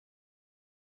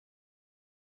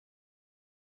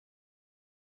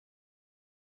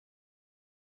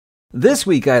This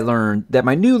week I learned that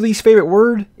my new least favorite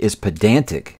word is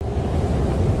pedantic.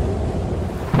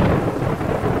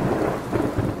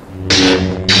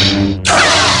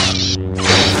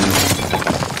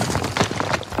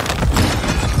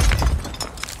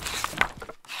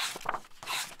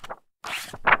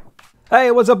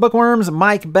 Hey, what's up, bookworms?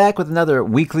 Mike back with another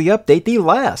weekly update, the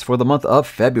last for the month of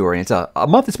February. It's a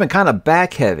month that's been kind of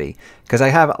back heavy because I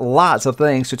have lots of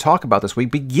things to talk about this week,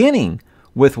 beginning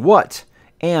with what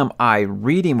am I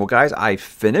reading? Well, guys, I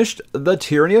finished The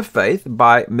Tyranny of Faith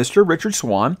by Mr. Richard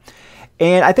Swan,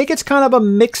 and I think it's kind of a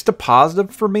mixed to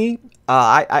positive for me.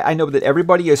 I know that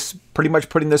everybody is pretty much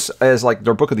putting this as like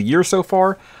their book of the year so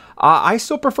far. I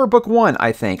still prefer book one,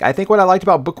 I think. I think what I liked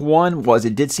about book one was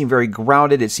it did seem very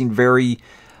grounded. It seemed very,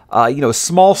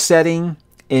 small setting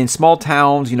in small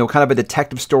towns, kind of a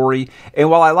detective story. And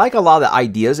while I like a lot of the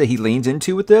ideas that he leans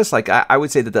into with this, like I would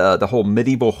say that the whole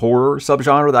medieval horror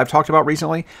subgenre that I've talked about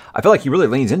recently, I feel like he really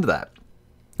leans into that.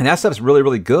 And that stuff's really,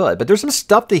 really good. But there's some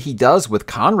stuff that he does with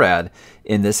Conrad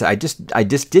in this. I just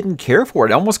didn't care for it.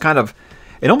 It almost kind of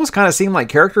seemed like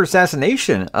character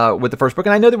assassination with the first book.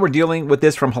 And I know that we're dealing with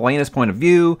this from Helena's point of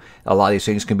view. A lot of these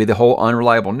things can be the whole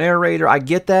unreliable narrator. I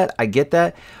get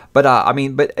that. But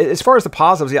but as far as the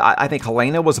positives, yeah, I think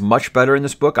Helena was much better in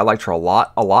this book. I liked her a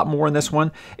lot more in this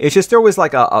one. It's just there was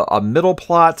like a middle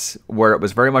plot where it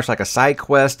was very much like a side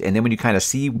quest. And then when you kind of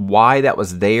see why that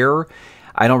was there,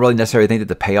 I don't really necessarily think that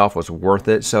the payoff was worth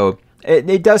it. So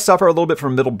it does suffer a little bit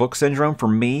from middle book syndrome for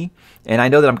me. And I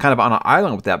know that I'm kind of on an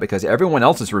island with that because everyone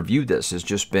else that's reviewed this has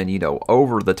just been,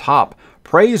 over the top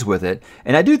praise with it.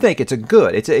 And I do think it's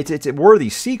a worthy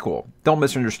sequel. Don't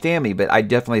misunderstand me, but I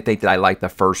definitely think that I like the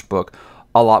first book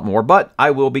a lot more. But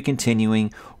I will be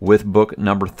continuing with book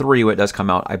number 3, when it does come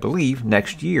out, I believe,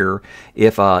 next year,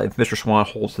 if Mr. Swan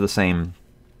holds to the same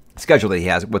schedule that he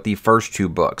has with the first 2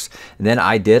 books. And then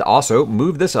I did also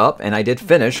move this up, and I did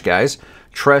finish, guys,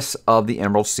 Tress of the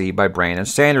Emerald Sea by Brandon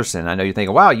Sanderson. I know you're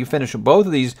thinking, wow, you finished both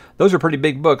of these. Those are pretty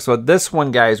big books. So this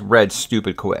one, guys, read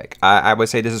stupid quick. I would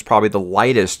say this is probably the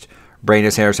lightest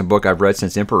Brandon Sanderson book I've read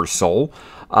since Emperor's Soul.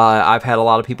 I've had a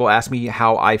lot of people ask me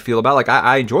how I feel about it. Like,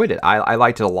 I enjoyed it. I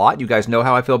liked it a lot. You guys know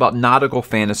how I feel about nautical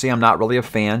fantasy. I'm not really a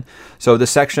fan. So the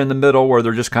section in the middle where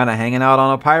they're just kind of hanging out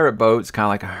on a pirate boat, it's kind of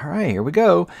like, all right, here we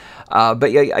go.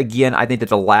 But yeah, again, I think that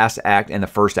the last act and the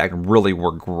first act really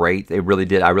were great. They really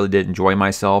did. I really did enjoy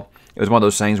myself. It was one of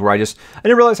those things where I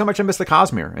didn't realize how much I missed the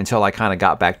Cosmere until I kind of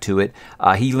got back to it.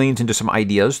 He leans into some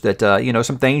ideas that,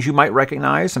 some things you might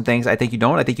recognize, some things I think you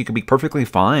don't. I think you could be perfectly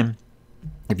fine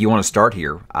if you want to start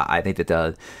here. I think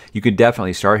that you could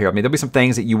definitely start here. I mean, there'll be some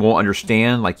things that you won't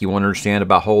understand, like you won't understand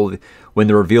about when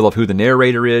the reveal of who the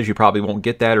narrator is. You probably won't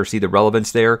get that or see the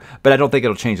relevance there. But I don't think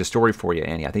it'll change the story for you,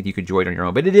 Annie. I think you could enjoy it on your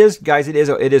own. But it is, guys, it is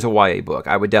a YA book.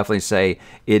 I would definitely say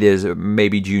it is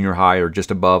maybe junior high or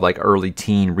just above like early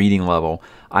teen reading level,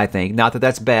 I think. Not that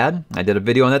that's bad. I did a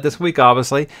video on that this week,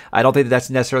 obviously. I don't think that that's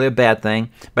necessarily a bad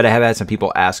thing, but I have had some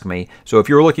people ask me. So if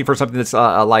you're looking for something that's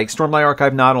like Stormlight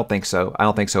Archive, no, I don't think so.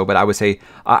 But I would say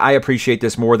I appreciate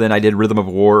this more than I did Rhythm of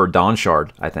War or Dawn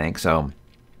Shard, I think. So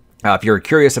if you're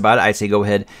curious about it, I'd say go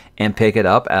ahead and pick it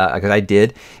up because I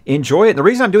did enjoy it. And the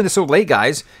reason I'm doing this so late,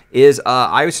 guys, is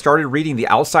I started reading The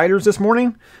Outsiders this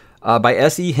morning by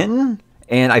S.E. Hinton.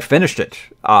 And I finished it.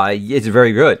 It's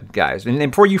very good, guys. And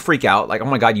before you freak out, like, oh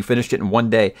my God, you finished it in one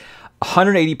day.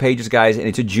 180 pages, guys, and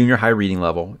it's a junior high reading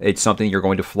level. It's something you're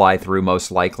going to fly through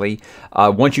most likely.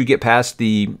 Once you get past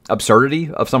the absurdity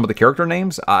of some of the character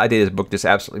names, I think this book just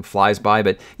absolutely flies by.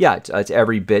 But yeah, it's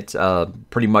every bit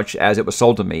pretty much as it was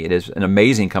sold to me. It is an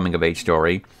amazing coming-of-age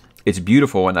story. It's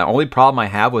beautiful, and the only problem I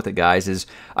have with it, guys, is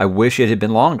I wish it had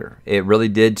been longer. It really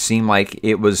did seem like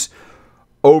it was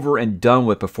over and done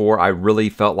with before I really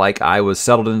felt like I was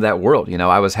settled into that world.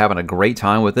 I was having a great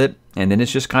time with it, and then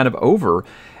it's just kind of over.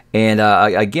 And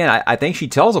again, I think she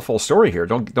tells a full story here.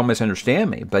 Don't misunderstand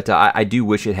me, but I do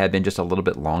wish it had been just a little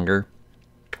bit longer.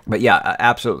 But yeah,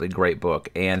 absolutely great book.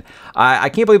 And I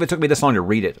can't believe it took me this long to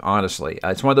read it, honestly.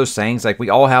 It's one of those things, like we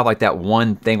all have like that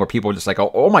one thing where people are just like,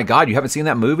 oh my God, you haven't seen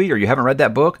that movie or you haven't read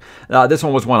that book? This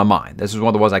one was one of mine. This is one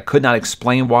of the ones I could not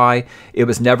explain why. It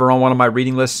was never on one of my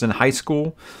reading lists in high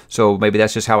school. So maybe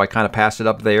that's just how I kind of passed it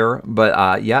up there.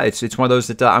 But yeah, it's one of those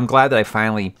that I'm glad that I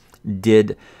finally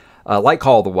did like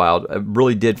Call of the Wild,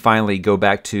 really did finally go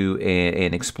back to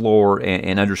and explore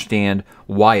and understand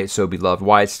why it's so beloved,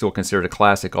 why it's still considered a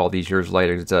classic all these years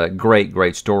later. It's a great,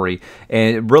 great story,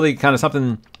 and really kind of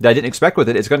something that I didn't expect with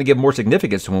it. It's going to give more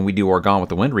significance to when we do our Gone with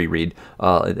the Wind reread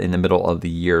in the middle of the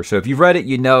year. So if you've read it,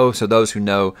 you know. So those who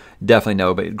know definitely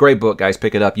know. But great book, guys.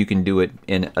 Pick it up. You can do it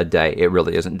in a day. It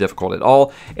really isn't difficult at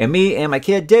all. And me and my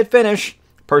kid did finish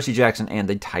Percy Jackson and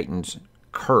the Titan's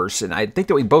Curse. And I think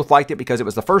that we both liked it because it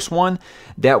was the first one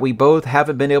that we both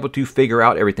haven't been able to figure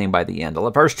out everything by the end.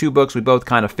 The first two books, we both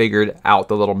kind of figured out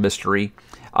the little mystery.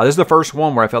 This is the first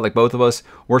one where I felt like both of us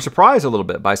were surprised a little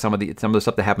bit by some of the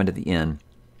stuff that happened at the end.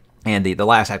 And the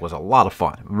last act was a lot of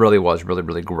fun. It really was really,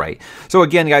 really great. So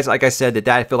again, guys, like I said, that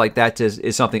I feel like that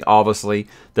is something obviously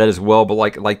that is well, but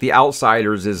like The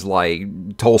Outsiders is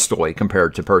like Tolstoy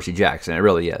compared to Percy Jackson. It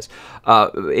really is.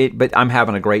 But I'm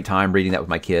having a great time reading that with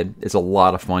my kid. It's a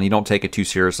lot of fun. You don't take it too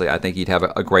seriously. I think you'd have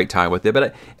a great time with it.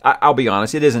 But I'll be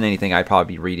honest, it isn't anything I'd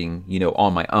probably be reading,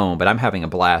 on my own. But I'm having a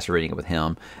blast reading it with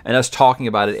him, and us talking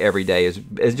about it every day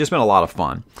has just been a lot of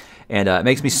fun. And it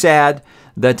makes me sad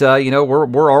that,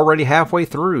 we're already halfway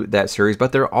through that series,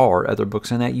 but there are other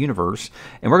books in that universe.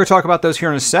 And we're going to talk about those here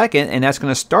in a second, and that's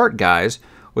going to start, guys,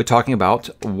 with talking about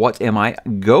what am I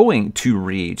going to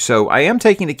read. So I am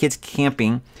taking the kids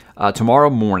camping tomorrow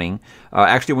morning.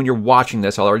 Actually, when you're watching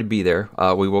this, I'll already be there.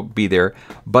 We will be there.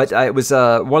 But it was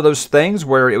one of those things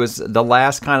where it was the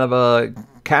last kind of a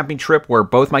camping trip where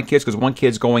both my kids, because one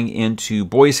kid's going into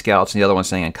Boy Scouts and the other one's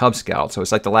staying in Cub Scouts. So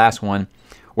it's like the last one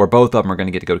where both of them are going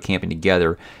to get to go camping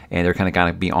together, and they're kind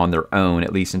of be on their own,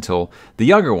 at least until the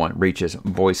younger one reaches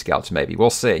Boy Scouts, maybe. We'll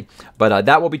see. But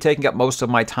that will be taking up most of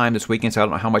my time this weekend, so I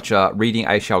don't know how much reading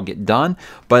I shall get done.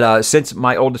 But since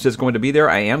my oldest is going to be there,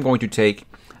 I am going to take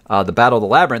the Battle of the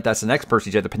Labyrinth. That's the next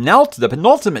Percy Jackson, the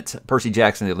penultimate Percy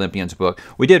Jackson the Olympians book.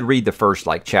 We did read the first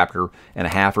chapter and a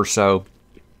half or so.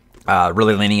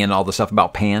 Really leaning in all the stuff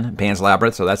about Pan's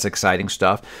Labyrinth, so that's exciting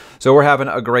stuff. So we're having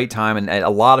a great time, and a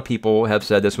lot of people have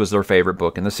said this was their favorite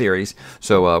book in the series.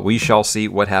 So we shall see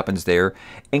what happens there.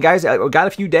 And guys, I've got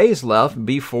a few days left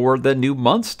before the new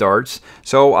month starts.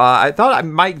 So I thought I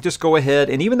might just go ahead,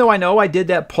 and even though I know I did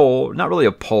that poll, not really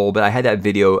a poll, but I had that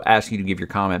video asking you to give your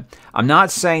comment, I'm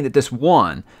not saying that this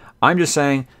won. I'm just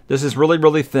saying this is really,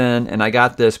 really thin, and I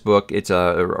got this book. It's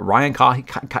Ryan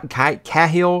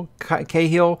Cahill,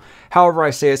 however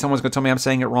I say it. Someone's going to tell me I'm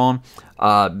saying it wrong.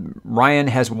 Ryan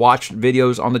has watched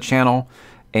videos on the channel,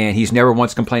 and he's never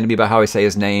once complained to me about how I say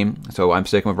his name. So I'm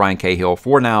sticking with Ryan Cahill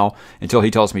for now until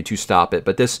he tells me to stop it.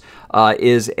 But this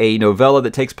is a novella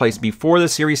that takes place before the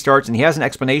series starts, and he has an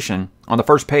explanation on the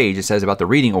first page. It says about the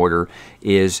reading order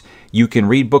is you can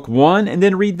read book one and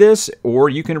then read this, or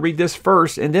you can read this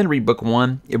first and then read book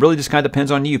one. It really just kind of depends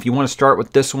on you. If you want to start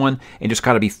with this one and just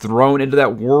kind of be thrown into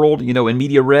that world, in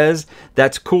media res,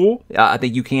 that's cool. I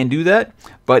think you can do that.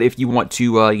 But if you want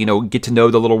to, get to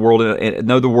know the little world and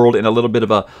know the world in a little bit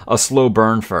of a slow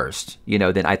burn first,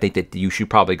 then I think that you should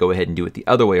probably go ahead and do it the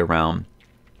other way around.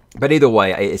 But either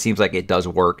way, it seems like it does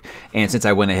work. And since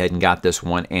I went ahead and got this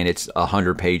one, and it's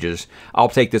 100 pages, I'll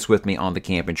take this with me on the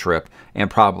camping trip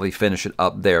and probably finish it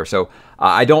up there. So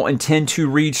I don't intend to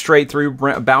read straight through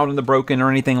Bound and the Broken or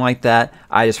anything like that.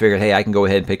 I just figured, hey, I can go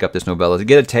ahead and pick up this novella to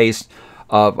get a taste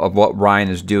of what Ryan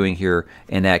is doing here,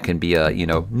 and that can be,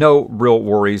 no real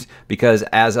worries, because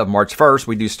as of March 1st,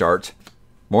 we do start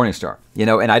Morningstar,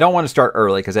 and I don't want to start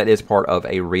early because that is part of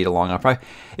a read-along.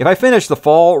 If I finish the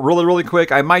fall really, really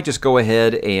quick, I might just go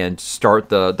ahead and start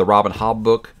the Robin Hobb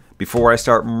book before I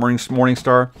start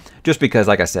Morningstar, just because,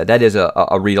 like I said, that is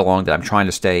a read-along that I'm trying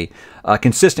to stay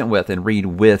consistent with and read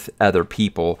with other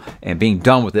people, and being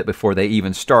done with it before they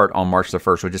even start on March the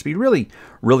 1st would just be really,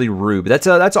 really rude. But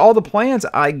that's all the plans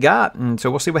I got, and so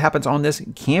we'll see what happens on this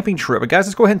camping trip. But guys,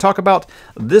 let's go ahead and talk about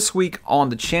this week on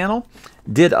the channel.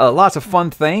 Did lots of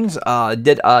fun things.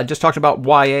 Just talked about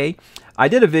YA. I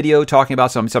did a video talking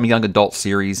about some young adult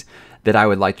series that I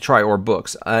would like to try, or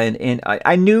books. And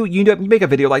I knew, you make a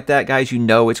video like that, guys, it's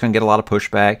going to get a lot of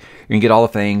pushback. You're going to get all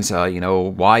the things,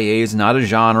 YA is not a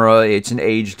genre, it's an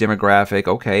age demographic.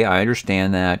 Okay, I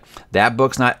understand that. That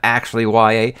book's not actually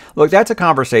YA. Look, that's a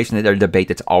conversation, a debate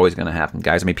that's always going to happen,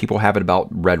 guys. I mean, people have it about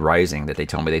Red Rising, that they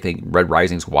tell me they think Red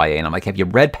Rising's YA. And I'm like, have you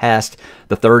read past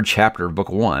the 3rd chapter of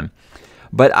book 1?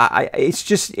 But I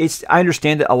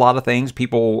understand that a lot of things,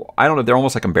 people, I don't know, they're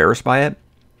almost like embarrassed by it.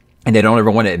 And they don't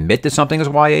ever want to admit that something is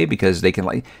YA, because they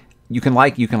can you can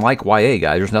like YA, guys.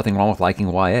 There's nothing wrong with liking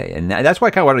YA. And that's why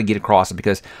I kind of wanted to get across it,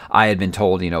 because I had been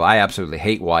told, I absolutely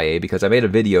hate YA, because I made a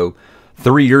video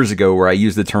 3 years ago where I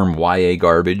used the term YA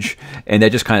garbage, and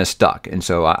that just kind of stuck. And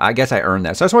so I guess I earned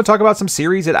that. So I just want to talk about some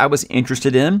series that I was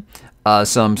interested in.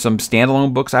 Some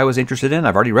standalone books I was interested in.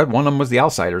 I've already read one of them, was The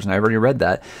Outsiders, and I've already read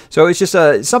that. So it's just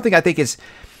something I think is,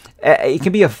 it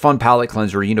can be a fun palate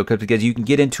cleanser, because you can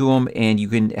get into them and you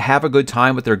can have a good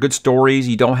time with their good stories.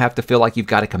 You don't have to feel like you've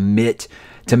got to commit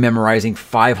to memorizing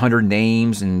 500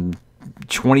 names and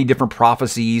 20 different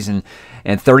prophecies and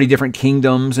 30 different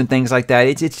kingdoms and things like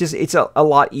that. It's a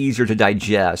lot easier to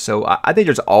digest. So I think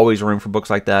there's always room for books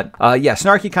like that. Yeah,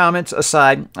 snarky comments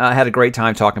aside, I had a great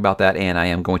time talking about that, and I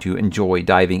am going to enjoy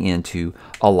diving into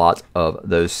a lot of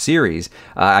those series.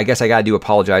 I guess I got to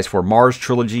apologize for Mars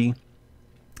Trilogy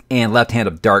and Left Hand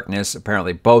of Darkness.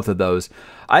 Apparently both of those,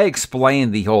 I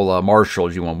explained the whole Mars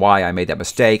Trilogy one, why I made that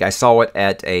mistake. I saw it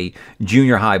at a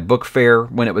junior high book fair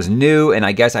when it was new, and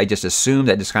I guess I just assumed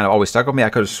that just kind of always stuck with me. I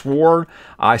could have swore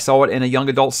I saw it in a young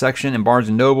adult section in Barnes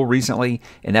 & Noble recently,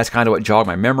 and that's kind of what jogged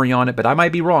my memory on it, but I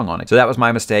might be wrong on it. So that was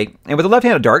my mistake. And with the Left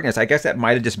Hand of Darkness, I guess that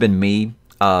might have just been me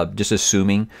just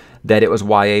assuming that it was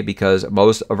YA, because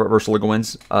most of Ursula Le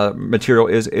Guin's material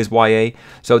is YA.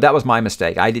 So that was my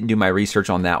mistake. I didn't do my research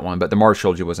on that one, but the Mars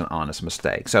Trilogy was an honest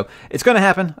mistake. So it's going to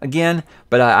happen again,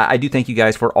 but I do thank you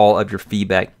guys for all of your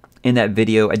feedback in that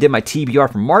video. I did my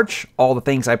TBR for March, all the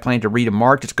things I plan to read in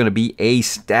March. It's going to be a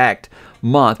stacked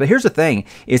month. But here's the thing,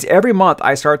 is every month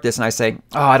I start this and I say,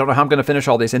 oh, I don't know how I'm going to finish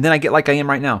all this. And then I get like I am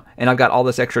right now, and I've got all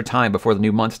this extra time before the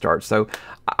new month starts. So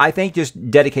I think just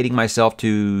dedicating myself to,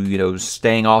 you know,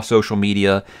 staying off social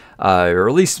media, or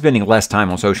at least spending less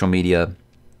time on social media,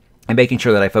 and making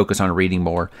sure that I focus on reading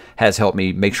more has helped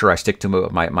me make sure I stick to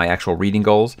my actual reading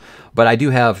goals. But I do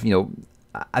have, you know,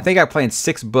 I think I planned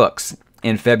 6 books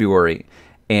in February,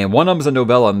 and one of them is a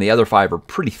novella, and the other 5 are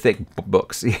pretty thick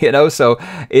books, you know. So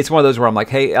it's one of those where I'm like,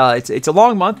 hey, it's a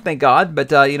long month, thank God,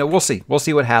 but you know, we'll see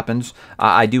what happens.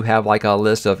 I do have like a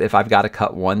list of, if I've got to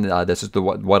cut one, this is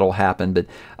what'll happen. But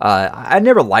I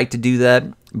never like to do that.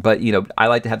 But, you know, I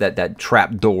like to have that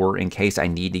trap door in case I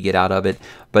need to get out of it.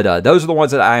 But those are the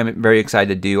ones that I am very excited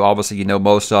to do. Obviously, you know,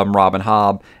 most of them, Robin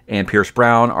Hobb and Pierce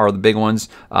Brown are the big ones.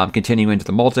 I'm continuing into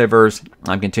the multiverse.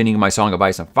 I'm continuing my Song of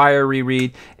Ice and Fire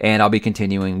reread. And I'll be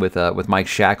continuing with Mike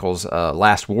Shackle's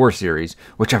Last War series,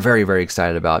 which I'm very, very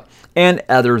excited about, and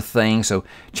other things. So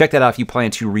check that out if you plan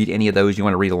to read any of those. You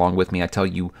want to read along with me. I tell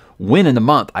you when in the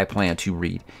month I plan to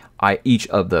read each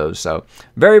of those. So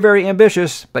very, very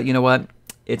ambitious, but you know what?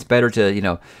 It's better to, you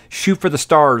know, shoot for the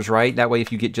stars, right? That way,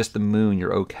 if you get just the moon,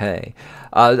 you're okay.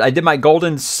 I did my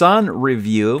Golden Sun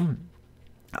review.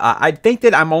 I think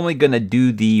that I'm only going to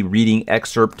do the reading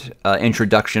excerpt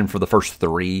introduction for the first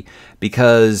 3,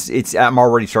 because I'm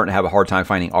already starting to have a hard time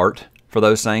finding art for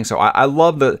those things. So I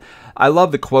love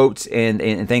the quotes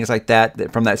and things like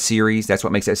that from that series. That's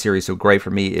what makes that series so great for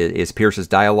me, is Pierce's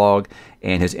dialogue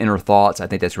and his inner thoughts. I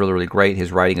think that's really, really great.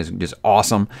 His writing is just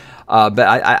awesome. But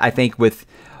I think with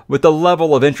the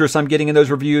level of interest I'm getting in those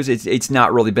reviews, it's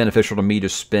not really beneficial to me to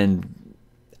spend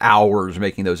hours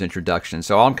making those introductions.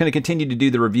 So I'm going to continue to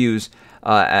do the reviews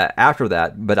after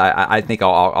that, but I think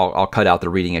I'll cut out the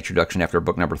reading introduction after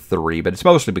book number 3. But it's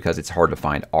mostly because it's hard to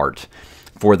find art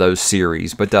for those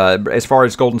series. But as far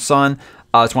as Golden Sun,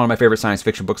 it's one of my favorite science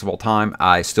fiction books of all time.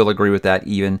 I still agree with that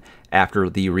even after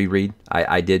the reread.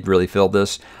 I did really feel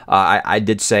this. I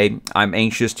did say I'm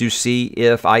anxious to see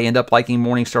if I end up liking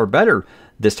Morningstar better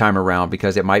this time around,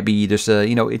 because it might be just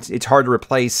you know, it's hard to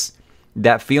replace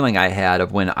that feeling I had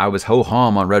of when I was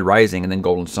ho-hum on Red Rising, and then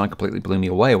Golden Sun completely blew me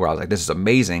away, where I was like, this is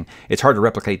amazing. It's hard to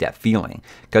replicate that feeling,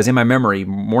 because in my memory,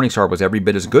 Morningstar was every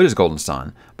bit as good as Golden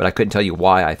Sun, but I couldn't tell you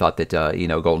why I thought that, you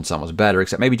know, Golden Sun was better,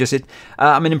 except maybe just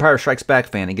I'm an Empire Strikes Back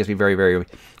fan. It gives me very, very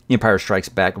Empire Strikes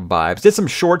Back vibes. Did some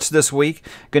shorts this week.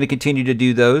 Going to continue to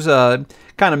do those.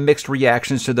 Kind of mixed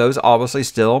reactions to those, obviously,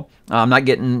 still. I'm not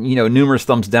getting, you know, numerous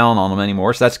thumbs down on them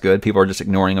anymore, so that's good. People are just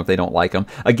ignoring them if they don't like them.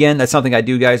 Again, that's something I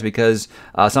do, guys, because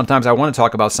sometimes I want to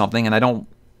talk about something and I don't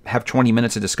have 20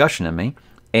 minutes of discussion in me.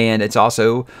 And it's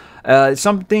also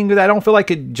something that I don't feel like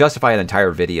could justify an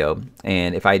entire video.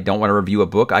 And if I don't want to review a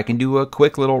book, I can do a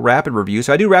quick little rapid review.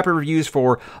 So I do rapid reviews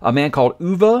for a man called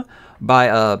Uva by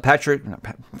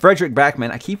Frederick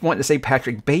Backman. I keep wanting to say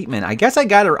Patrick Bateman. I guess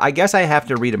I have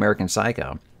to read American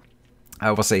Psycho. I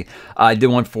will see. I did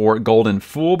one for Golden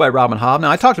Fool by Robin Hobb.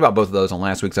 Now, I talked about both of those on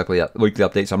last week's weekly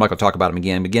update, so I'm not going to talk about them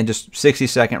again. But again, just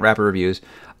 60-second rapid reviews.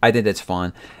 I think that's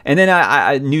fun. And then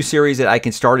a new series that I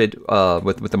can started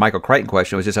with the Michael Crichton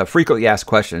question was just a frequently asked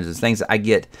questions. It's things that I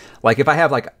get. Like if I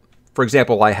have, like, for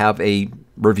example, I have a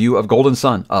review of Golden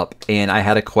Sun up, and I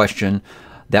had a question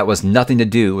that was nothing to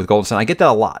do with Golden Sun. I get that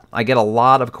a lot. I get a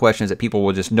lot of questions that people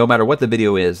will just, no matter what the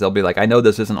video is, they'll be like, I know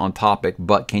this isn't on topic,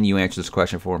 but can you answer this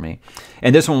question for me?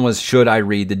 And this one was, should I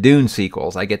read the Dune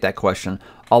sequels? I get that question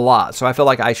a lot. So I feel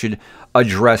like I should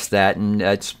address that, and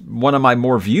it's one of my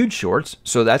more viewed shorts,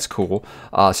 so that's cool.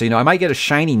 So, you know, I might get a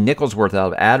shiny nickel's worth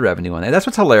out of ad revenue on that. That's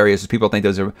what's hilarious, is people think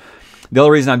those are The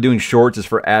only reason I'm doing shorts is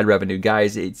for ad revenue.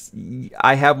 Guys,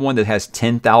 I have one that has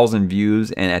 10,000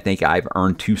 views, and I think I've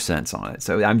earned 2 cents on it.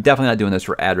 So I'm definitely not doing this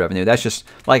for ad revenue. That's just,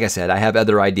 like I said, I have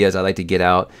other ideas I like to get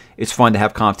out. It's fun to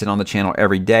have content on the channel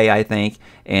every day, I think.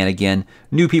 And again,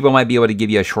 new people might be able to give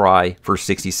you a try for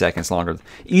 60 seconds longer.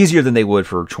 Easier than they would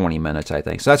for 20 minutes, I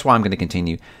think. So that's why I'm going to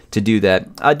continue to do that.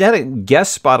 I had a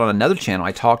guest spot on another channel.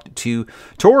 I talked to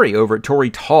Tori over at Tori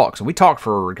Talks. And we talked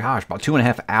for, gosh, about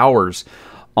 2.5 hours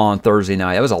on Thursday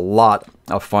night. It was a lot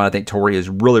of fun. I think Tori is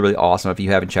really, really awesome. If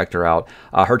you haven't checked her out,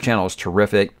 her channel is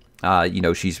terrific. You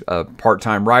know, she's a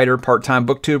part-time writer, part-time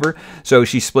booktuber, so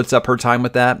she splits up her time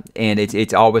with that, and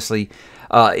it's obviously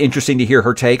interesting to hear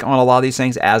her take on a lot of these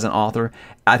things as an author.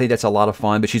 I think that's a lot of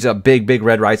fun, but she's a big, big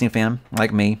Red Rising fan,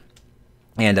 like me.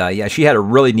 And yeah, she had a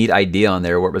really neat idea on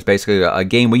there where it was basically a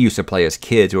game we used to play as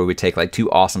kids where we would take like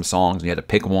 2 awesome songs and you had to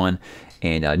pick one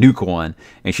and nuke one,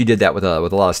 and she did that with a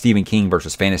lot of Stephen King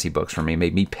versus fantasy books for me.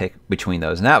 Made me pick between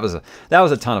those, and that was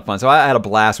a ton of fun. So I had a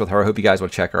blast with her. I hope you guys will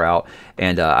check her out,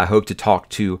 and I hope to talk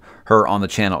to her on the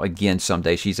channel again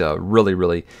someday. She's a really,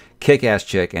 really kick-ass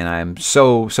chick, and I'm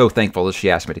so thankful that she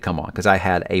asked me to come on because I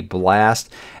had a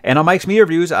blast. And on Mike's Media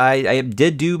Reviews, I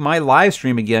did do my live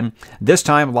stream again, this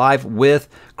time live with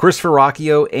Chris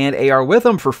Ferracchio and AR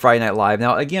Witham for Friday Night Live.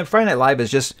 Now, again, Friday Night Live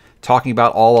is just talking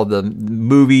about all of the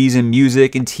movies and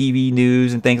music and TV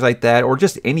news and things like that, or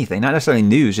just anything, not necessarily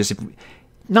news, just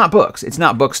not books. It's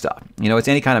not book stuff. You know, it's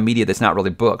any kind of media that's not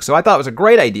really books. So I thought it was a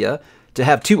great idea to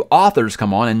have 2 authors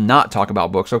come on and not talk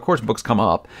about books. So of course books come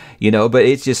up, you know, but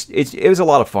it was a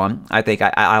lot of fun. I think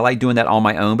I like doing that on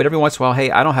my own, but every once in a while, hey,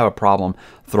 I don't have a problem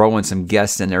throwing some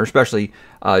guests in there, especially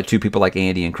 2 people like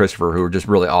Andy and Christopher who are just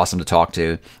really awesome to talk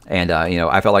to. And, you know,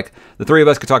 I felt like the 3 of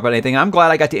us could talk about anything. I'm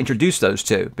glad I got to introduce those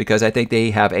 2 because I think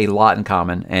they have a lot in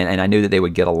common, and I knew that they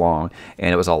would get along,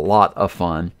 and it was a lot of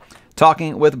fun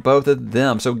talking with both of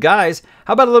them. So guys,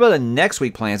 how about a little bit of next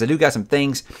week plans? I do got some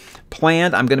things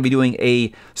planned. I'm going to be doing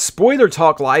a spoiler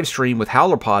talk live stream with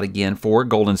HowlerPod again for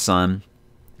Golden Sun.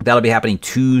 That'll be happening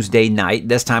Tuesday night.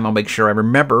 This time I'll make sure I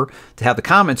remember to have the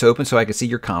comments open so I can see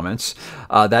your comments.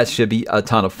 That should be a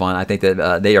ton of fun. I think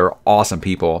that they are awesome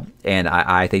people, and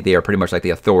I think they are pretty much like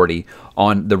the authority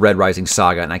on the Red Rising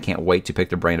saga, and I can't wait to pick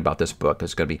their brain about this book.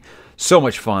 It's going to be so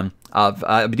much fun.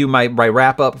 I'll be doing my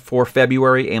wrap-up for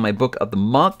February and my book of the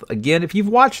month. Again, if you've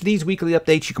watched these weekly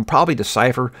updates, you can probably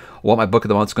decipher what my book of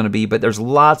the month is going to be, but there's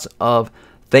lots of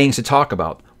things to talk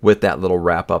about with that little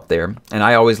wrap-up there, and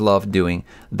I always love doing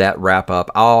that wrap-up.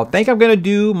 I think I'm going to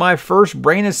do my first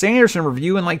Brandon Sanderson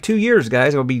review in like 2 years,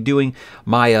 guys. I'll be doing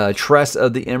my Tress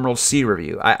of the Emerald Sea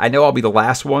review. I know I'll be the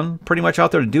last one pretty much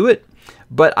out there to do it,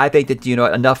 but I think that, you know,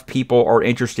 enough people are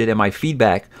interested in my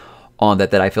feedback on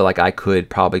that I feel like I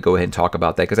could probably go ahead and talk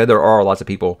about that, because there are lots of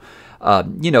people,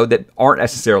 you know, that aren't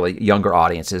necessarily younger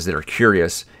audiences that are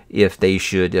curious if they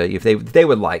should, if they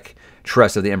would like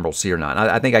Tress of the Emerald Sea or not.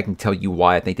 I think I can tell you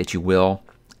why I think that you will,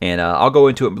 and I'll go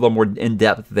into it a little more in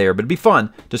depth there, but it'd be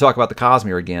fun to talk about the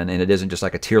Cosmere again, and it isn't just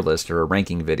like a tier list or a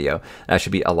ranking video. That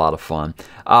should be a lot of fun.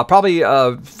 Probably,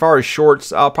 as far as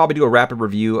shorts, I'll probably do a rapid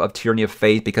review of Tyranny of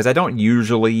Faith, because I don't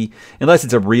usually, unless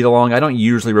it's a read-along, I don't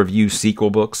usually review sequel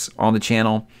books on the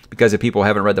channel, because if people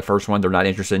haven't read the first one, they're not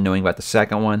interested in knowing about the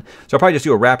second one. So I'll probably just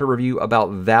do a rapid review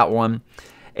about that one.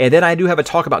 And then I do have a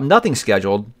talk about nothing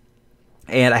scheduled,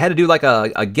 and I had to do like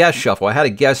a guest shuffle. I had a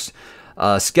guest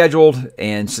scheduled,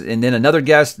 and then another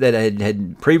guest that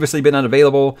had previously been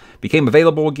unavailable became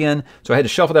available again. So I had to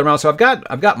shuffle that around. So I've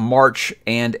got March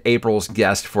and April's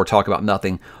guest for Talk About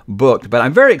Nothing booked. But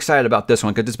I'm very excited about this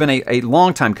one because it's been a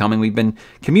long time coming. We've been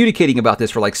communicating about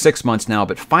this for like 6 months now.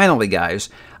 But finally, guys,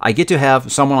 I get to have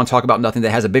someone on Talk About Nothing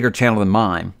that has a bigger channel than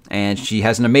mine. And she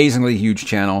has an amazingly huge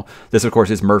channel. This, of course,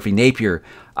 is Murphy Napier.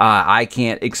 I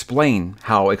can't explain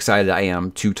how excited I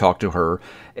am to talk to her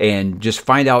and just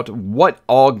find out what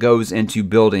all goes into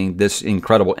building this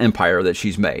incredible empire that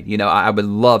she's made. You know, I would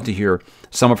love to hear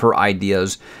some of her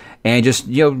ideas and just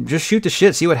shoot the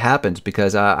shit, see what happens,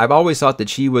 because I've always thought that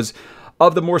she was,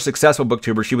 of the more successful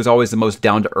booktubers, she was always the most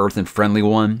down-to-earth and friendly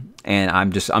one, and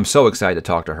I'm so excited to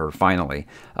talk to her finally.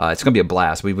 It's going to be a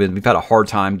blast. We've had a hard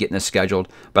time getting this scheduled,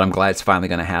 but I'm glad it's finally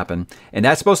going to happen. And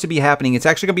that's supposed to be happening. It's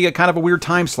actually going to be a kind of a weird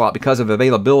time slot because of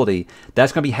availability.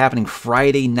 That's going to be happening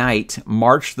Friday night,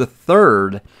 March the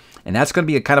 3rd, and that's going to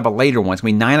be a kind of a later one. It's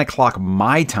going to be 9 o'clock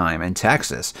my time in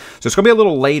Texas. So it's going to be a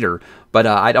little later, but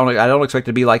I don't expect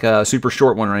it to be like a super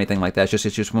short one or anything like that. It's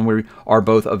just when we are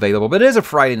both available. But it is a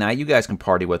Friday night. You guys can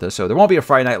party with us. So there won't be a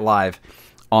Friday Night Live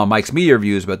on Mike's Media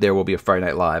Reviews, but there will be a Friday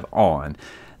Night Live on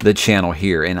the channel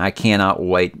here. And I cannot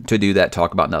wait to do that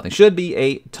Talk About Nothing. Should be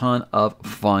a ton of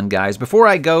fun, guys. Before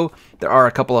I go, there are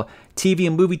a couple of TV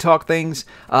and movie talk things.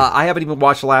 I haven't even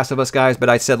watched The Last of Us, guys, but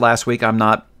I said last week I'm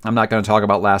not going to talk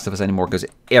about Last of Us anymore because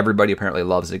everybody apparently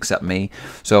loves it except me.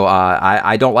 So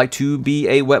I don't like to be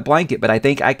a wet blanket, but I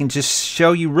think I can just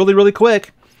show you really, really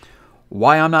quick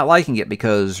why I'm not liking it,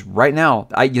 because right now,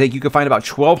 I think you can find about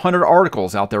 1,200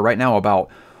 articles out there right now about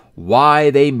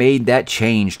why they made that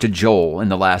change to Joel in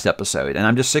the last episode. And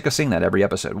I'm just sick of seeing that every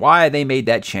episode. Why they made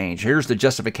that change. Here's the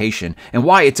justification and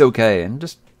why it's okay. And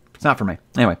just, it's not for me.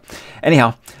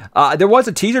 Anyhow, there was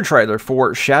a teaser trailer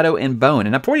for Shadow and Bone.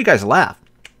 And before you guys laugh,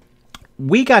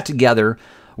 we got together,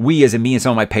 we as in me and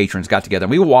some of my patrons got together,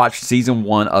 and we watched season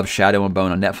 1 of Shadow and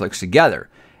Bone on Netflix together.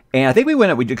 And I think we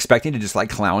went expecting to just like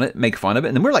clown it, make fun of it.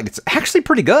 And then we're like, it's actually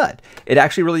pretty good. It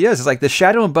actually really is. It's like the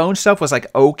Shadow and Bone stuff was like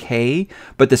okay,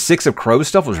 but the Six of Crows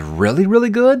stuff was really, really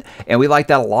good. And we liked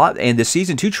that a lot. And the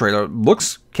season 2 trailer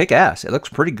looks kick-ass. It looks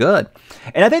pretty good.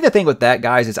 And I think the thing with that,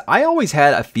 guys, is I always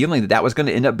had a feeling that that was going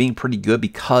to end up being pretty good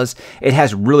because it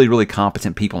has really, really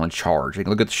competent people in charge. You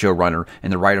can look at the showrunner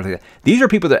and the writer. These are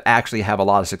people that actually have a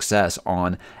lot of success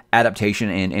on adaptation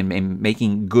and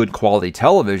making good quality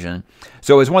television.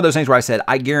 So it's one of those things where I said,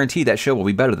 I guarantee that show will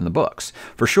be better than the books,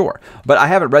 for sure. But I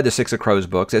haven't read the Six of Crows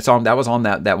books. That was on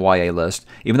that YA list,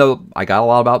 even though I got a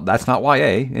lot about that's not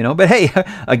YA, But hey,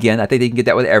 again, I think they can get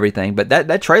that with everything. But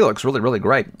that trailer looks really, really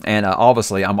great. And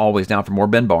obviously, I'm always down for more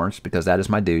Ben Barnes because that is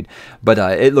my dude. But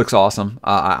it looks awesome.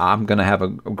 I'm going to have a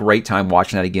great time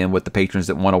watching that again with the patrons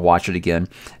that want to watch it again.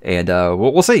 And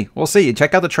we'll see. We'll see.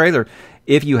 Check out the trailer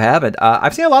if you haven't.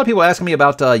 I've seen a lot of people asking me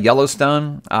about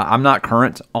Yellowstone. I'm not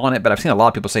current on it, but I've seen a lot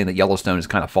of people saying that Yellowstone is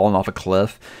kind of falling off a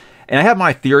cliff. And I have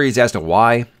my theories as to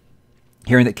why.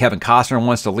 Hearing that Kevin Costner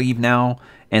wants to leave now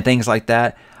and things like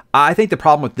that. I think the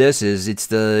problem with this is it's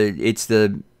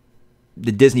the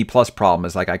Disney Plus problem,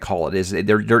 is like I call it, is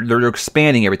they're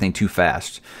expanding everything too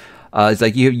fast. It's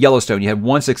like you have Yellowstone. You had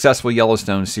one successful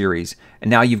Yellowstone series,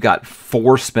 and now you've got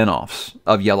 4 spinoffs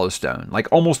of Yellowstone,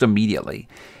 like almost immediately.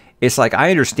 It's like, I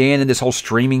understand in this whole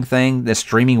streaming thing, this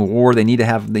streaming war, they need to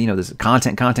have, this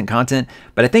content,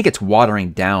 but I think it's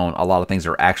watering down a lot of things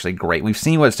that are actually great. We've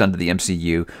seen what it's done to the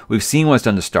MCU. We've seen what it's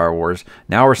done to Star Wars.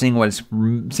 Now we're seeing what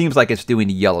it seems like it's doing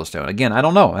to Yellowstone. Again, I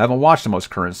don't know. I haven't watched the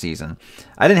most current season.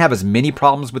 I didn't have as many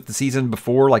problems with the season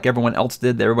before like everyone else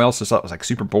did. Everyone else just thought it was like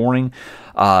super boring.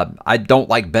 I don't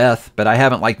like Beth, but I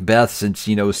haven't liked Beth since,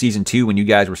 season 2 when you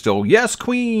guys were still, yes,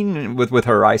 queen, with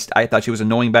her. I thought she was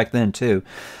annoying back then too.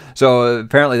 So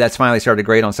apparently that's finally started to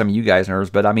grate on some of you guys' nerves.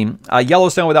 But I mean,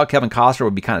 Yellowstone without Kevin Costner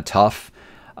would be kind of tough.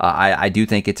 I do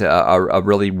think it's a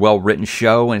really well-written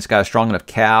show, and it's got a strong enough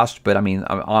cast. But I mean,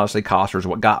 honestly, Costner is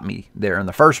what got me there in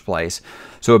the first place.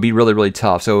 So it'd be really, really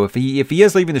tough. So if he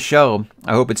is leaving the show,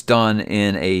 I hope it's done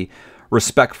in a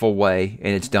respectful way,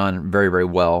 and it's done very, very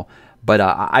well. But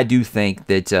I do think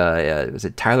that, is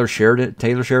it Taylor Sheridan?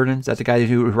 Is that the guy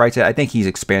who writes it? I think he's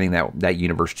expanding that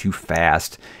universe too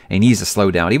fast, and he needs to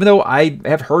slow down. Even though I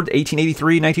have heard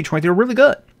 1883, 1923 are really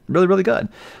good. Really, really good.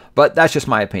 But that's just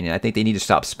my opinion. I think they need to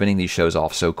stop spinning these shows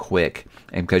off so quick.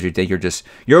 And because you think you're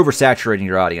oversaturating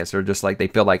your audience. They're just like, they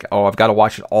feel like, oh, I've got to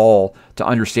watch it all to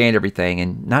understand everything.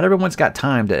 And not everyone's got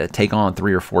time to take on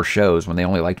 3 or 4 shows when they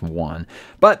only liked 1.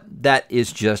 But that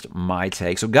is just my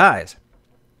take. So guys,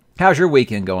 how's your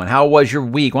weekend going? How was your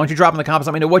week? Why don't you drop in the comments?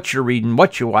 Let me know what you're reading,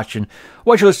 what you're watching,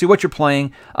 what you're listening to, what you're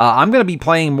playing. I'm going to be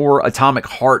playing more Atomic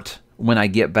Heart when I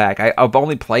get back. I've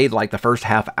only played like the first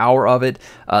half hour of it.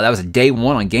 That was a day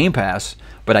 1 on Game Pass,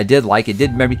 but I did like it.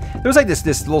 There was like this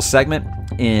little segment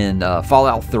in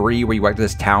Fallout 3 where you went to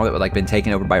this town that had like been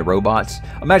taken over by robots.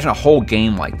 Imagine a whole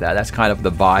game like that. That's kind of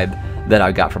the vibe that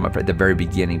I got from it at the very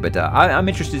beginning. But I'm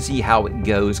interested to see how it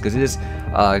goes because it is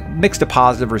mixed to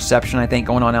positive reception, I think,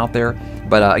 going on out there.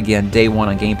 But again, day 1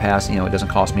 on Game Pass, it doesn't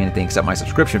cost me anything except my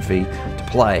subscription fee to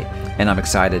play, and I'm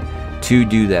excited to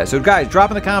do that. So guys, drop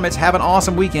in the comments, have an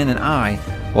awesome weekend, and I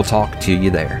will talk to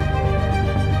you there.